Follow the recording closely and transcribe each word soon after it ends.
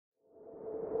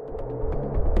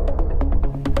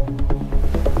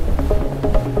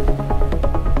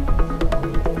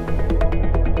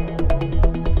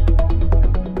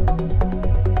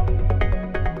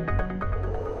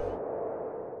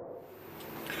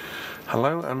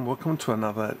Hello and welcome to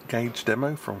another gauge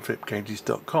demo from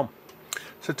SPAD.neXt.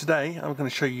 So today I'm going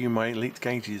to show you my elite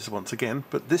gauges once again,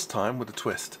 but this time with a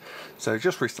twist. So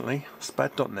just recently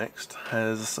SPAD.neXt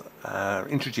has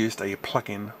introduced a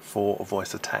plugin for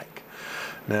voice attack.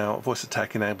 Now voice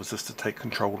attack enables us to take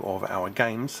control of our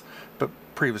games, but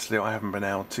previously I haven't been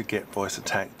able to get voice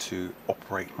attack to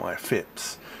operate my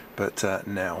FIPS, but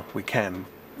now we can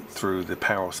through the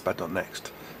power of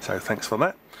SPAD.neXt. So thanks for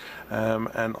that.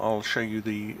 And I'll show you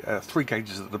the three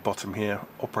gauges at the bottom here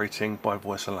operating by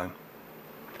voice alone.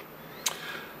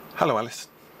 Hello Alice.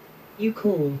 You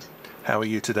called. How are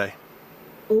you today?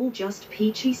 All just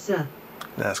peachy, sir.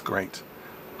 That's great.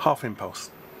 Half impulse.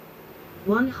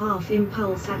 1/2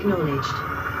 impulse acknowledged.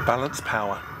 Balance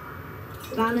power.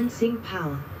 Balancing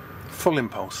power. Full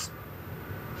impulse.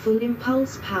 Full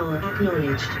impulse power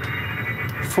acknowledged.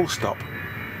 Full stop.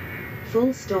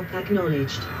 Full stop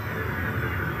acknowledged.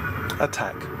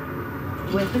 Attack.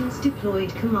 Weapons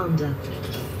deployed, Commander.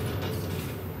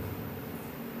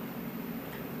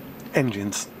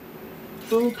 Engines.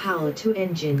 Full power to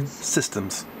engines.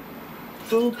 Systems.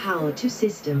 Full power to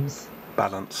systems.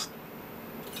 Balance.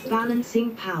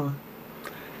 Balancing power.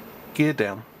 Gear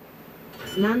down.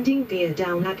 Landing gear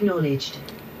down acknowledged.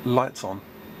 Lights on.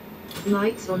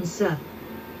 Lights on, sir.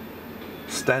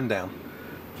 Stand down.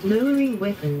 Lowering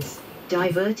weapons.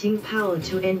 Diverting power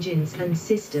to engines and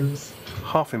systems.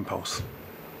 Half impulse.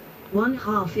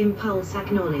 1/2 impulse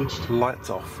acknowledged. Lights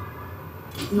off.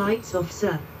 Lights off,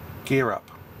 sir. Gear up.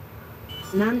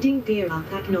 Landing gear up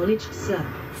acknowledged, sir.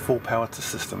 Full power to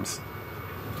systems.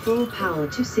 Full power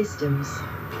to systems.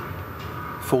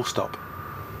 Full stop.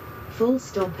 Full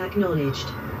stop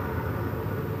acknowledged.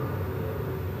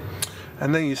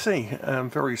 And there you see,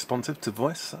 very responsive to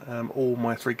voice. All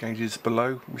my three gauges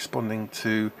below responding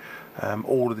to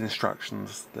all of the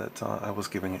instructions that I was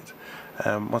giving it.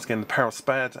 Once again, the power of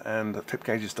SPAD and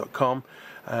FIPgauges.com.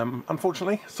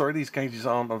 Unfortunately, sorry, these gauges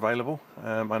aren't available.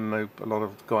 I know a lot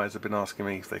of guys have been asking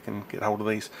me if they can get hold of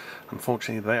these.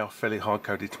 Unfortunately, they are fairly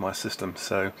hard-coded to my system.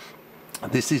 So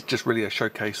this is just really a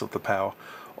showcase of the power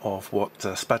of what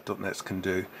SPAD.neXt can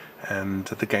do and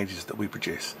the gauges that we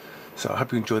produce. So I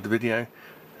hope you enjoyed the video.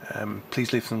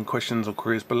 Please leave some questions or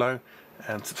queries below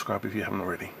and subscribe if you haven't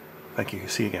already. Thank you.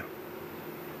 See you again.